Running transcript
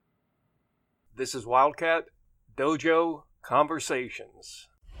This is Wildcat Dojo Conversations.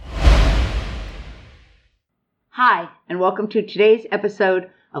 Hi, and welcome to today's episode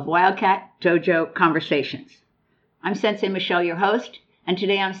of Wildcat Dojo Conversations. I'm Sensei Michelle, your host, and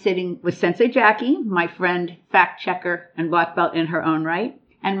today I'm sitting with Sensei Jackie, my friend, fact checker, and black belt in her own right,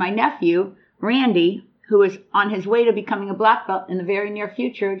 and my nephew, Randy, who is on his way to becoming a black belt in the very near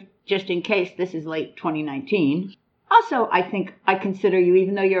future, just in case this is late 2019. Also, I think I consider you,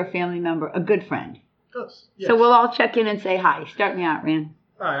 even though you're a family member, a good friend. Yes. So we'll all check in and say hi. Start me out, Rand.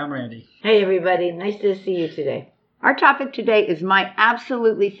 Hi, I'm Randy. Hey everybody, nice to see you today. Our topic today is my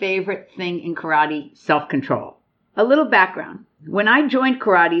absolutely favorite thing in karate, self-control. A little background. When I joined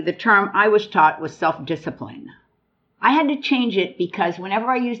karate, the term I was taught was self-discipline. I had to change it because whenever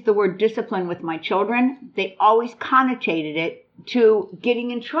I used the word discipline with my children, they always connotated it to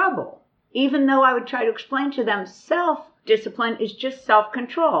getting in trouble. Even though I would try to explain to them self-discipline is just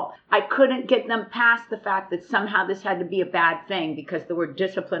self-control. I couldn't get them past the fact that somehow this had to be a bad thing because the word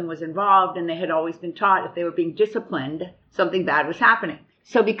discipline was involved and they had always been taught if they were being disciplined, something bad was happening.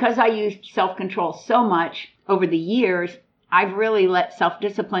 So because I used self-control so much over the years, I've really let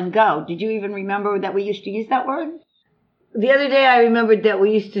self-discipline go. Did you even remember that we used to use that word? The other day I remembered that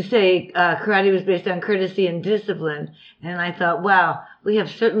we used to say karate was based on courtesy and discipline, and I thought, wow, we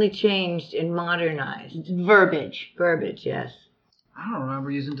have certainly changed and modernized. Verbiage, yes. I don't remember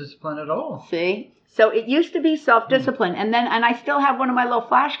using discipline at all. see? So it used to be self-discipline, and I still have one of my little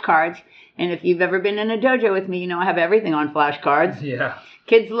flashcards, and if you've ever been in a dojo with me, you know I have everything on flashcards. Yeah.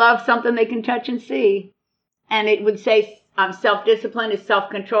 Kids love something they can touch and see. And it would say self-discipline is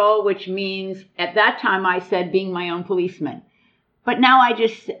self-control, which means at that time I said being my own policeman. But now I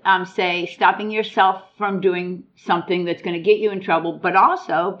just say stopping yourself from doing something that's going to get you in trouble, but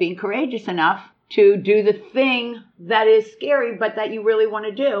also being courageous enough to do the thing that is scary, but that you really want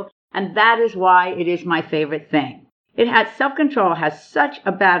to do. And that is why it is my favorite thing. Self-control has such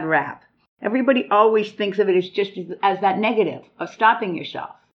a bad rap. Everybody always thinks of it as just as that negative of stopping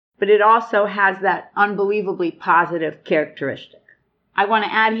yourself. But it also has that unbelievably positive characteristic. I want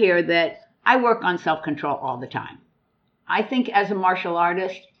to add here that I work on self-control all the time. I think as a martial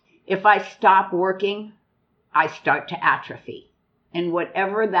artist, if I stop working, I start to atrophy. And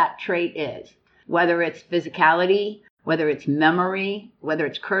whatever that trait is, whether it's physicality, whether it's memory, whether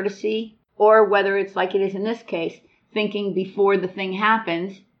it's courtesy, or whether it's like it is in this case, thinking before the thing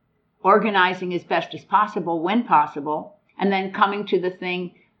happens, organizing as best as possible when possible, and then coming to the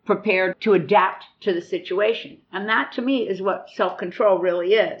thing prepared to adapt to the situation. And that to me is what self-control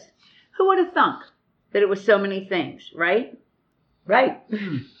really is. Who would have thunk that it was so many things, right? Right.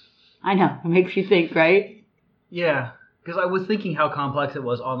 I know, it makes you think, right? Yeah, because I was thinking how complex it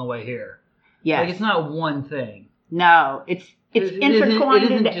was on the way here. Yes. Like, it's not one thing. No, it's intertwined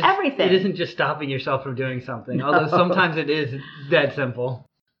into everything. It isn't just stopping yourself from doing something, although sometimes it is that simple.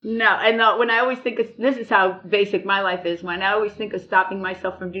 No, and when I always think of, this is how basic my life is, when I always think of stopping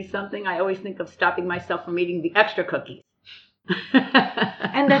myself from doing something, I always think of stopping myself from eating the extra cookies.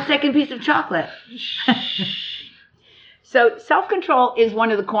 And that second piece of chocolate. So self-control is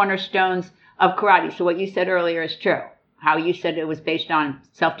one of the cornerstones of karate. So what you said earlier is true. How you said it was based on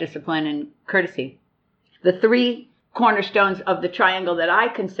self-discipline and courtesy. The three cornerstones of the triangle that I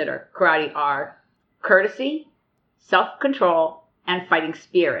consider karate are courtesy, self-control, and fighting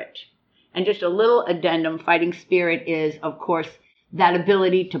spirit. And just a little addendum, fighting spirit is, of course, that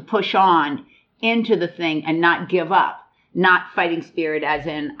ability to push on into the thing and not give up. Not fighting spirit as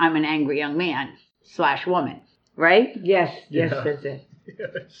in, I'm an angry young man / woman, right? Yes, Yeah. that's it.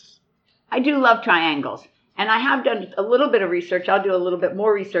 Yes. I do love triangles. And I have done a little bit of research. I'll do a little bit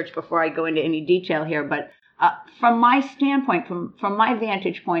more research before I go into any detail here. But from my standpoint, from my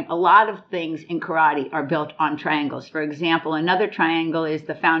vantage point, a lot of things in karate are built on triangles. For example, another triangle is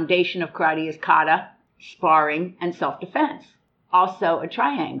the foundation of karate is kata, sparring, and self-defense. Also a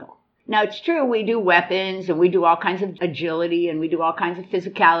triangle. Now, it's true we do weapons and we do all kinds of agility and we do all kinds of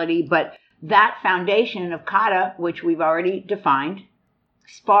physicality, but that foundation of kata, which we've already defined,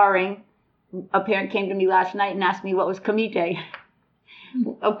 sparring, a parent came to me last night and asked me what was kamite.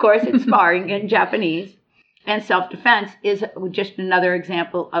 Of course, it's sparring in Japanese. And self-defense is just another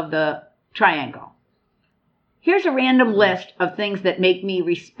example of the triangle. Here's a random list of things that make me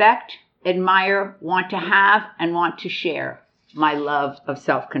respect, admire, want to have, and want to share my love of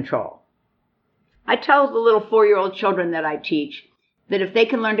self-control. I tell the little 4-year-old children that I teach that if they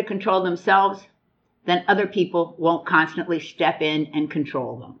can learn to control themselves, then other people won't constantly step in and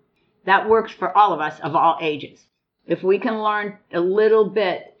control them. That works for all of us of all ages. If we can learn a little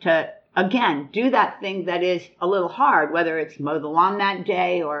bit to, again, do that thing that is a little hard, whether it's mow the lawn that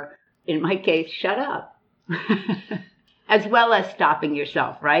day or in my case, shut up. As well as stopping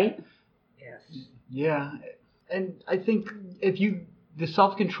yourself, right? Yes. Yeah. And I think the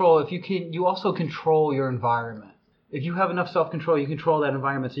self-control, you also control your environment. If you have enough self-control, you control that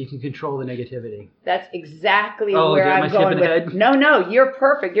environment so you can control the negativity. That's exactly where I'm going with. Ahead? No, you're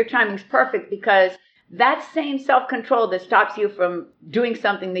perfect. Your timing's perfect, because that same self-control that stops you from doing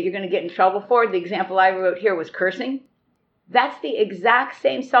something that you're going to get in trouble for, the example I wrote here was cursing. That's the exact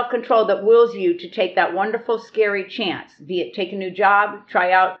same self-control that wills you to take that wonderful, scary chance, be it take a new job,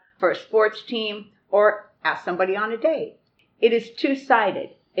 try out for a sports team, or ask somebody on a date. It is two-sided.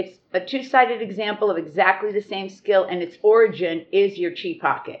 It's a two-sided example of exactly the same skill, and its origin is your chi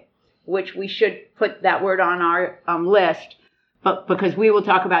pocket, which we should put that word on our list, but because we will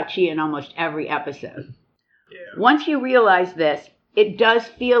talk about chi in almost every episode. Yeah. Once you realize this, it does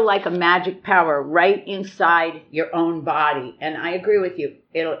feel like a magic power right inside your own body. And I agree with you.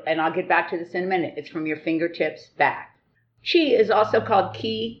 And I'll get back to this in a minute. It's from your fingertips back. Chi is also called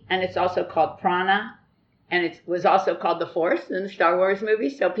ki, and it's also called prana. And it was also called the Force in the Star Wars movie,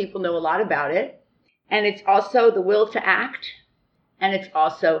 so people know a lot about it. And it's also the will to act, and it's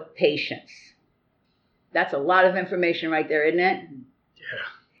also patience. That's a lot of information right there, isn't it? Yeah.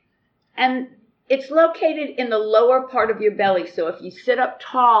 And it's located in the lower part of your belly. So if you sit up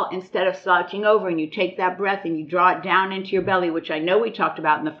tall instead of slouching over, and you take that breath and you draw it down into your belly, which I know we talked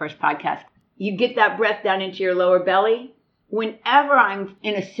about in the first podcast, you get that breath down into your lower belly. Whenever I'm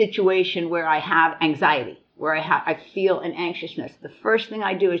in a situation where I have anxiety, where I feel an anxiousness, the first thing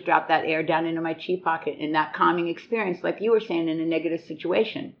I do is drop that air down into my chi pocket, in that calming experience, like you were saying, in a negative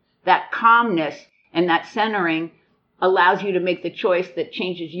situation. That calmness and that centering allows you to make the choice that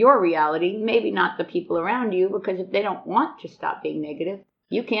changes your reality, maybe not the people around you, because if they don't want to stop being negative,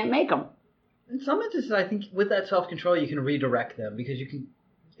 you can't make them. In some instances, I think with that self-control, you can redirect them, because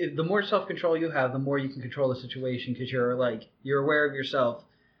the more self-control you have, the more you can control the situation, because you're aware of yourself.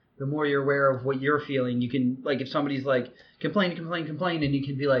 The more you're aware of what you're feeling, you can, like, if somebody's like complain, and you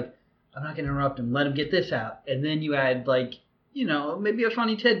can be like, I'm not going to interrupt him, let him get this out. And then you add, like, maybe a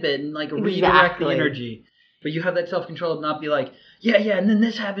funny tidbit and, like, redirect the energy. But you have that self-control to not be like, yeah, and then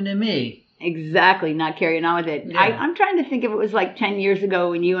this happened to me. Exactly, not carrying on with it. Yeah. I'm trying to think if it was like 10 years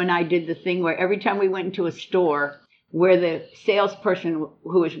ago when you and I did the thing where every time we went into a store where the salesperson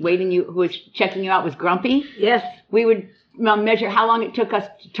who was checking you out was grumpy. Yes. We would measure how long it took us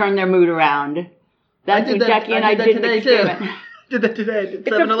to turn their mood around. That's what Jackie and I did an experiment. Did that today. It's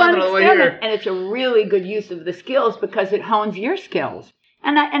a fun experiment, and it's a really good use of the skills because it hones your skills,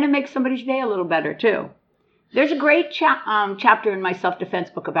 and it makes somebody's day a little better too. There's a great chapter in my self-defense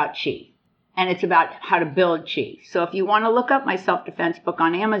book about chi, and it's about how to build chi. So if you want to look up my self-defense book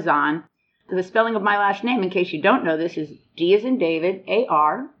on Amazon, the spelling of my last name, in case you don't know this, is D as in David,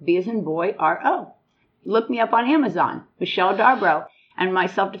 A-R, B as in boy, R-O. Look me up on Amazon, Michelle Darbrow, and my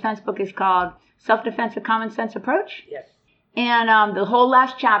self-defense book is called Self-Defense: A Common Sense Approach. Yes. And the whole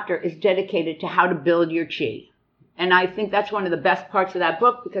last chapter is dedicated to how to build your chi. And I think that's one of the best parts of that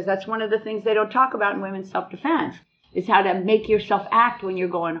book, because that's one of the things they don't talk about in women's self-defense, is how to make yourself act when you're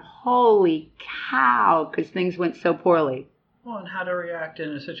going, holy cow, because things went so poorly. Well, and how to react in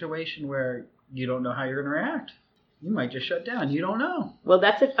a situation where you don't know how you're going to react. You might just shut down. You don't know. Well,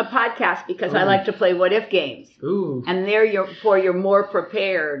 that's a podcast, because I like to play what-if games. Ooh. And you're more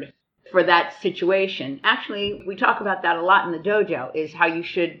prepared for that situation. Actually, we talk about that a lot in the dojo, is how you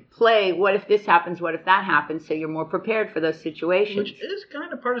should play what if this happens, what if that happens, so you're more prepared for those situations. Which is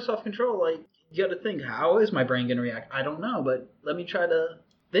kind of part of self-control. Like, you got to think, how is my brain going to react? I don't know, but let me try to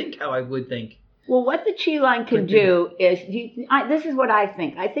think how I would think. Well, what the Chi line can do is, this is what I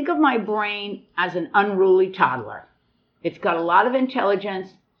think. I think of my brain as an unruly toddler. It's got a lot of intelligence,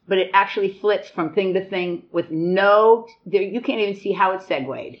 but it actually flits from thing to thing with you can't even see how it's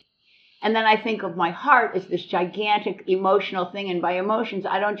segued. And then I think of my heart as this gigantic emotional thing. And by emotions,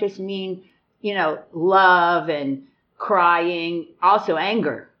 I don't just mean, love and crying. Also,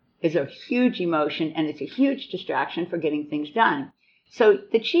 anger is a huge emotion, and it's a huge distraction for getting things done. So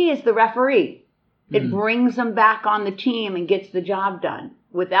the Chi is the referee. It brings them back on the team and gets the job done.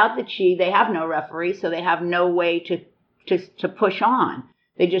 Without the Chi, they have no referee, so they have no way to push on.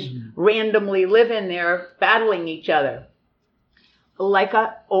 They just randomly live in there battling each other. Like an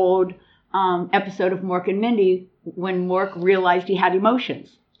old episode of Mork and Mindy, when Mork realized he had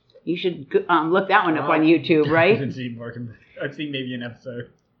emotions. You should look that one up on YouTube, right? I haven't seen Mork and Mindy. I've seen maybe an episode.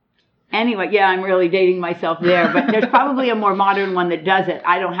 Anyway, yeah, I'm really dating myself there, but there's probably a more modern one that does it.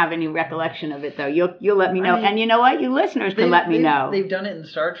 I don't have any recollection of it, though. You'll let me know. And you know what? You listeners can let me know. They've done it in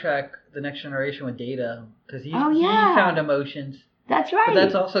Star Trek, The Next Generation, with Data, because he found emotions. That's right. But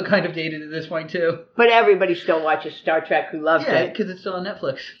that's also kind of dated at this point, too. But everybody still watches Star Trek who loves Yeah, it. because it's still on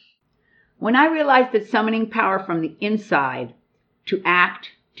Netflix. When I realized that summoning power from the inside to act,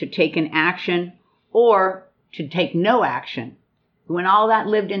 to take an action, or to take no action, when all that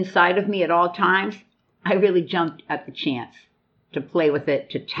lived inside of me at all times, I really jumped at the chance to play with it,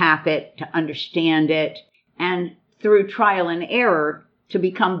 to tap it, to understand it, and through trial and error, to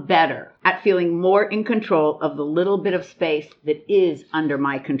become better at feeling more in control of the little bit of space that is under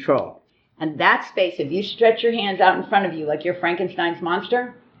my control. And that space, if you stretch your hands out in front of you like you're Frankenstein's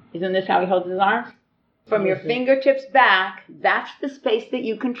monster, isn't this how he holds his arms? From your fingertips back, that's the space that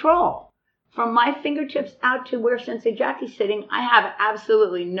you control. From my fingertips out to where Sensei Jackie's sitting, I have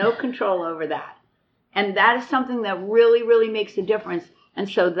absolutely no control over that. And that is something that really, really makes a difference. And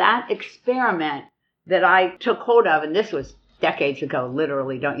so that experiment that I took hold of, and this was decades ago,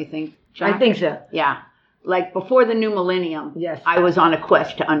 literally, don't you think, Jack? I think so. Yeah. Like before the new millennium, Yes. I was on a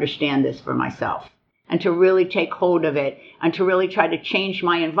quest to understand this for myself and to really take hold of it and to really try to change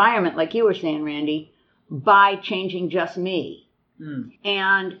my environment, like you were saying, Randy, by changing just me.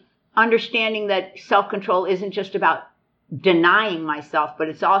 And understanding that self-control isn't just about denying myself, but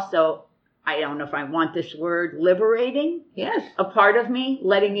it's also, I don't know if I want this word, liberating. Yes. A part of me,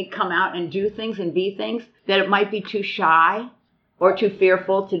 letting it come out and do things and be things that it might be too shy or too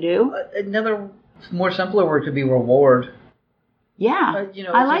fearful to do. Another more simpler word could be reward. Yeah,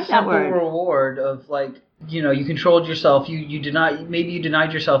 I like that word. Simple reward of like, you controlled yourself. You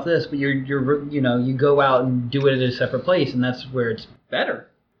denied yourself this, but you go out and do it at a separate place, and that's where it's better.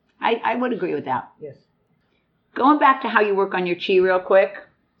 I would agree with that. Yes. Going back to how you work on your chi real quick,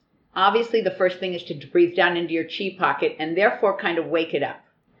 obviously the first thing is to breathe down into your chi pocket and therefore kind of wake it up.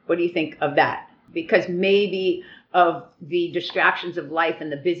 What do you think of that? Because maybe of the distractions of life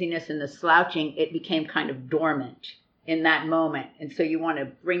and the busyness and the slouching, it became kind of dormant in that moment. And so you want to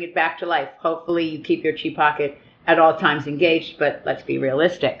bring it back to life. Hopefully you keep your chi pocket at all times engaged, but let's be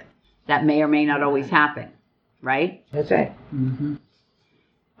realistic. That may or may not always happen, right? That's right. Mm-hmm.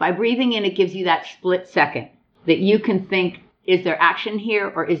 By breathing in, it gives you that split second that you can think, is there action here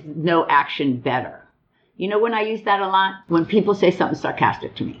or is no action better? You know when I use that a lot? When people say something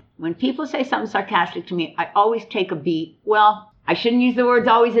sarcastic to me. When people say something sarcastic to me, I always take a beat. Well, I shouldn't use the words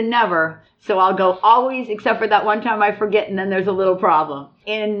always and never, so I'll go always except for that one time I forget and then there's a little problem.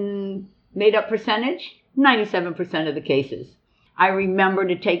 In made up percentage, 97% of the cases. I remember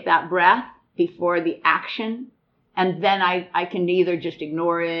to take that breath before the action, and then I can either just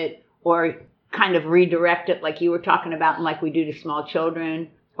ignore it or kind of redirect it like you were talking about and like we do to small children,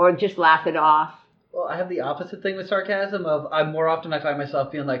 or just laugh it off. Well, I have the opposite thing with sarcasm of I find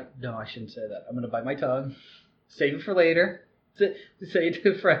myself being like, no, I shouldn't say that. I'm going to bite my tongue, save it for later, say it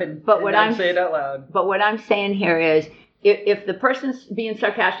to a friend, but say it out loud. But what I'm saying here is if the person's being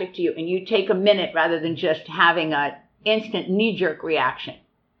sarcastic to you and you take a minute rather than just having an instant knee-jerk reaction,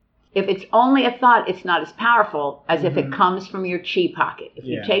 if it's only a thought, it's not as powerful as if it comes from your chi pocket. If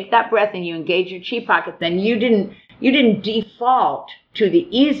you take that breath and you engage your chi pocket, then you didn't default to the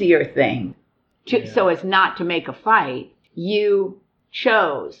easier thing so as not to make a fight. You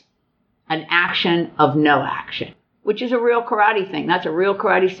chose an action of no action, which is a real karate thing. That's a real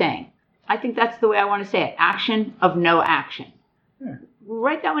karate saying. I think that's the way I want to say it. Action of no action. Yeah.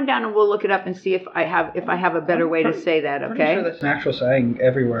 Write that one down and we'll look it up and see if I have a better way to say that, okay? Pretty sure that's an actual saying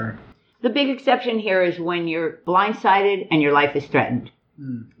everywhere. The big exception here is when you're blindsided and your life is threatened.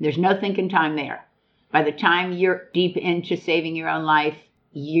 There's no thinking time there. By the time you're deep into saving your own life,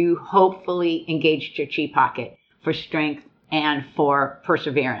 you hopefully engaged your chi pocket for strength and for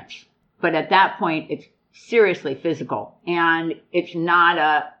perseverance. But at that point, it's seriously physical, and it's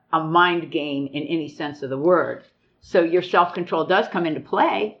not a mind game in any sense of the word. So your self-control does come into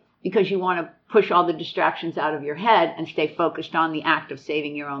play because you want to push all the distractions out of your head and stay focused on the act of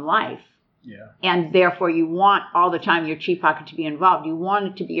saving your own life. Yeah. And therefore you want all the time your chi pocket to be involved. You want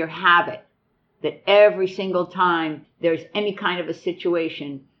it to be your habit that every single time there's any kind of a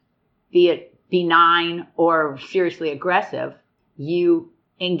situation, be it benign or seriously aggressive, you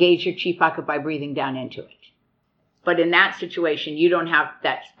engage your chi pocket by breathing down into it. But in that situation, you don't have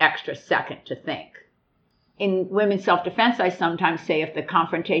that extra second to think. In women's self-defense, I sometimes say if the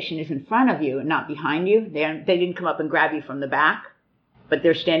confrontation is in front of you and not behind you, they didn't come up and grab you from the back, but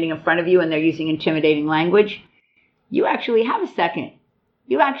they're standing in front of you and they're using intimidating language, you actually have a second.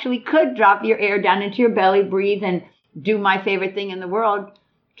 You actually could drop your air down into your belly, breathe, and do my favorite thing in the world.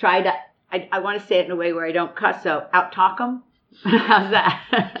 Try to, I want to say it in a way where I don't cuss, so out-talk them. How's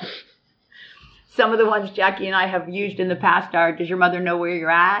that? Some of the ones Jackie and I have used in the past are, does your mother know where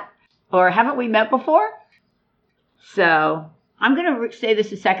you're at? Or haven't we met before? So I'm going to say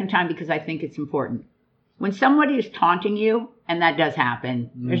this a second time because I think it's important. When somebody is taunting you, and that does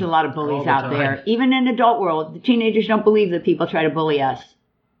happen, there's a lot of bullies out there. Even in adult world, the teenagers don't believe that people try to bully us.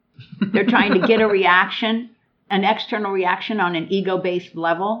 They're trying to get a reaction, an external reaction on an ego-based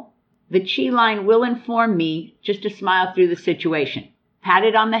level. The chi line will inform me just to smile through the situation, pat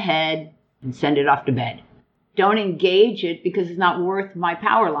it on the head, and send it off to bed. Don't engage it because it's not worth my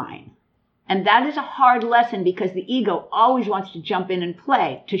power line. And that is a hard lesson because the ego always wants to jump in and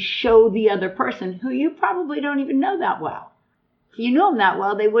play to show the other person who you probably don't even know that well. If you knew them that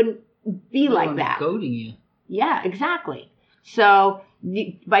well, they wouldn't be like that. Goading you. Yeah, exactly. So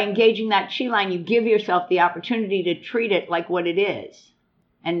by engaging that chi line, you give yourself the opportunity to treat it like what it is.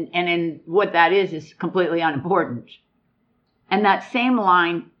 And what that is completely unimportant. And that same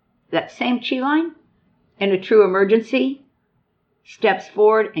line, that same chi line, in a true emergency, steps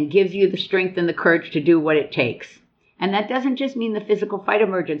forward and gives you the strength and the courage to do what it takes. And that doesn't just mean the physical fight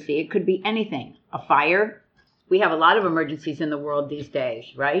emergency. It could be anything. A fire. We have a lot of emergencies in the world these days,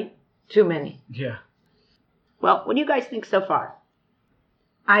 right? Too many. Yeah. Well, what do you guys think so far?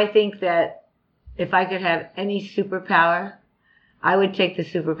 I think that if I could have any superpower, I would take the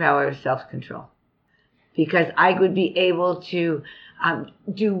superpower of self-control. Because I would be able to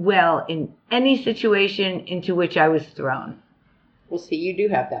do well in any situation into which I was thrown. Well, see, you do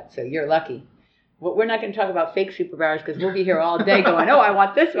have that, so you're lucky. Well, we're not going to talk about fake superpowers because we'll be here all day going, oh, I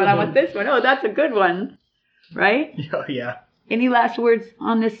want this one, I want this one. Oh, that's a good one. Right? Oh, yeah. Any last words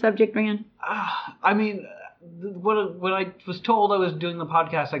on this subject, Rand? I mean, when I was told I was doing the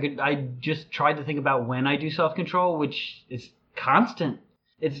podcast, I just tried to think about when I do self-control, which is constant.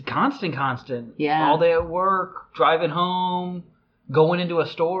 It's constant. Yeah. All day at work, driving home, going into a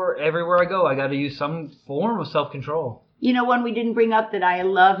store, everywhere I go, I got to use some form of self-control. You know, one we didn't bring up that I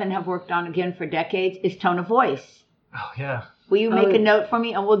love and have worked on again for decades is tone of voice. Oh, yeah. Will you make a note for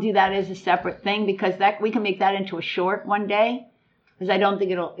me? And we'll do that as a separate thing because we can make that into a short one day. Because I don't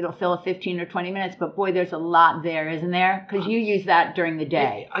think it'll fill a 15 or 20 minutes. But boy, there's a lot there, isn't there? Because you use that during the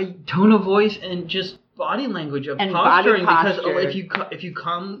day. Tone of voice and just body language of and posturing. Body because if you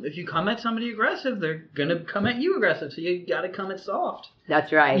come at somebody aggressive, they're gonna come at you aggressive. So you got to come at soft.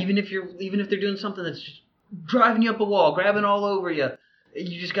 That's right. Even if they're doing something that's just driving you up a wall, grabbing all over you,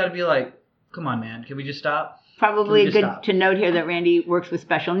 you just got to be like, come on, man, can we just stop? Probably good to note here that Randy works with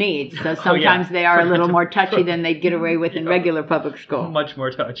special needs, so sometimes they are a little more touchy than they'd get away with in regular public school. Much more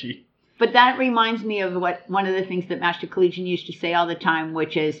touchy. But that reminds me of one of the things that Master Collegian used to say all the time,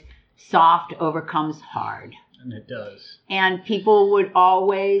 which is soft overcomes hard. And it does. And people would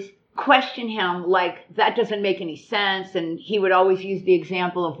always question him like, that doesn't make any sense. And he would always use the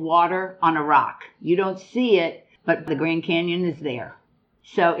example of water on a rock. You don't see it, but the Grand Canyon is there.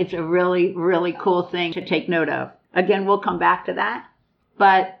 So it's a really, really cool thing to take note of. Again, we'll come back to that.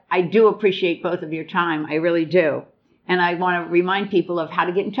 But I do appreciate both of your time. I really do. And I want to remind people of how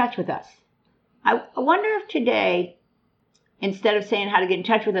to get in touch with us. I wonder if today, instead of saying how to get in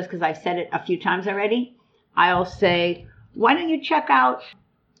touch with us, because I've said it a few times already, I'll say, why don't you check out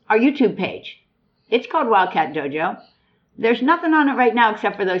our YouTube page? It's called Wildcat Dojo. There's nothing on it right now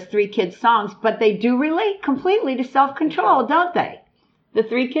except for those 3 kids songs, but they do relate completely to self-control, don't they? The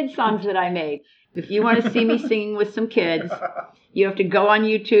 3 kids songs that I made. If you want to see me singing with some kids, you have to go on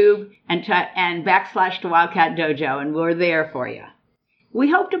YouTube and / to Wildcat Dojo, and we're there for you. We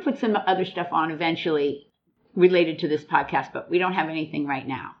hope to put some other stuff on eventually related to this podcast, but we don't have anything right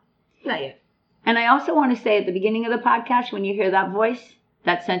now. Not yet. And I also want to say at the beginning of the podcast, when you hear that voice,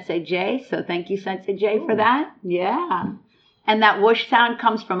 that's Sensei Jay. So thank you, Sensei Jay, for that. Yeah. And that whoosh sound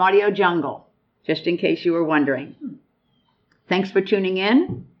comes from Audio Jungle, just in case you were wondering. Thanks for tuning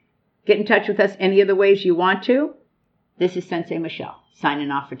in. Get in touch with us any of the ways you want to. This is Sensei Michelle,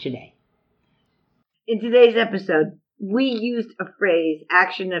 signing off for today. In today's episode, we used a phrase,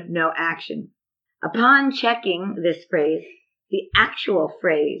 action of no action. Upon checking this phrase, the actual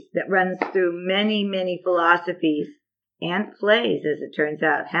phrase that runs through many, many philosophies and plays, as it turns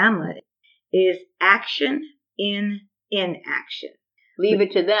out, Hamlet, is action in inaction. Leave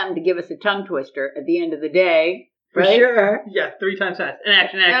it to them to give us a tongue twister at the end of the day. For right? sure. Yeah, 3 times fast.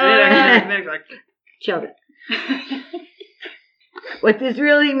 Action. Children. What this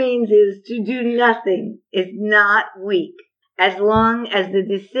really means is to do nothing is not weak, as long as the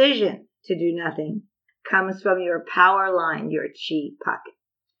decision to do nothing comes from your power line, your chi pocket.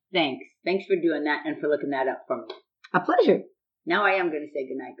 Thanks. Thanks for doing that and for looking that up for me. A pleasure. Now I am going to say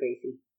goodnight, Gracie.